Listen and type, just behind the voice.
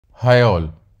Hi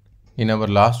all. In our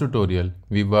last tutorial,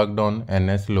 we worked on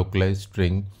NS localized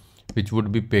string which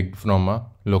would be picked from a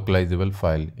localizable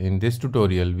file. In this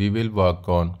tutorial, we will work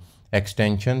on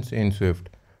extensions in Swift.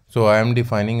 So I am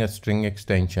defining a string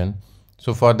extension.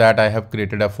 So for that I have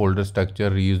created a folder structure,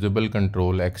 reusable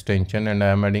control extension, and I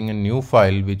am adding a new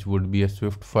file which would be a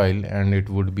Swift file and it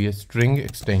would be a string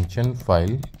extension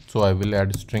file. So I will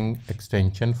add string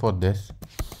extension for this.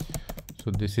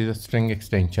 So this is a string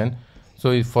extension.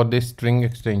 So for this string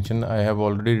extension, I have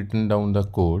already written down the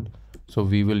code. So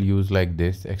we will use like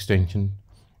this extension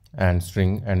and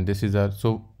string, and this is our,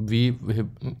 so we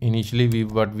initially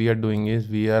what we are doing is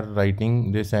we are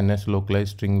writing this NS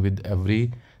localized string with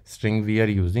every string we are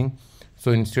using.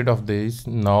 So instead of this,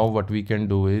 now what we can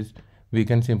do is we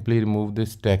can simply remove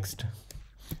this text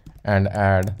and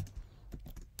add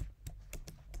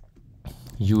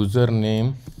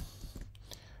username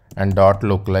and dot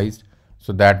localized.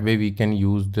 So that way we can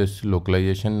use this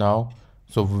localization now.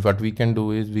 So what we can do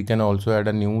is we can also add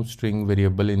a new string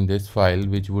variable in this file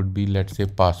which would be, let's say,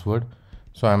 password.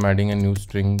 So I'm adding a new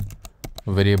string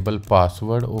variable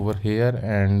password over here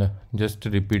and just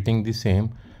repeating the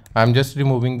same. I'm just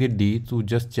removing the D to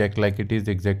just check like it is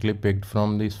exactly picked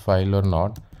from this file or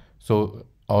not. So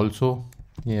also,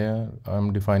 yeah,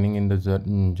 I'm defining in the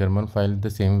German file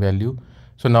the same value.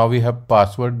 So now we have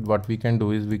password. What we can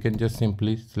do is we can just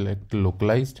simply select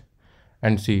localized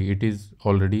and see it is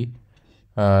already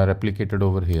replicated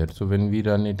over here. So when we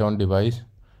run it on device,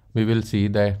 we will see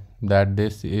that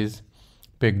this is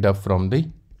picked up from the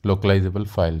localizable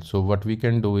file. So what we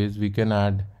can do is we can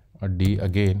add a D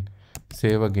again,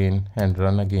 save again and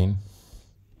run again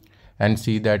and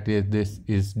see that this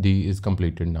is D is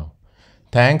completed now.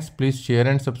 Thanks. Please share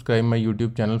and subscribe my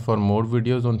YouTube channel for more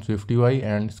videos on SwiftUI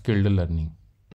and skilled learning.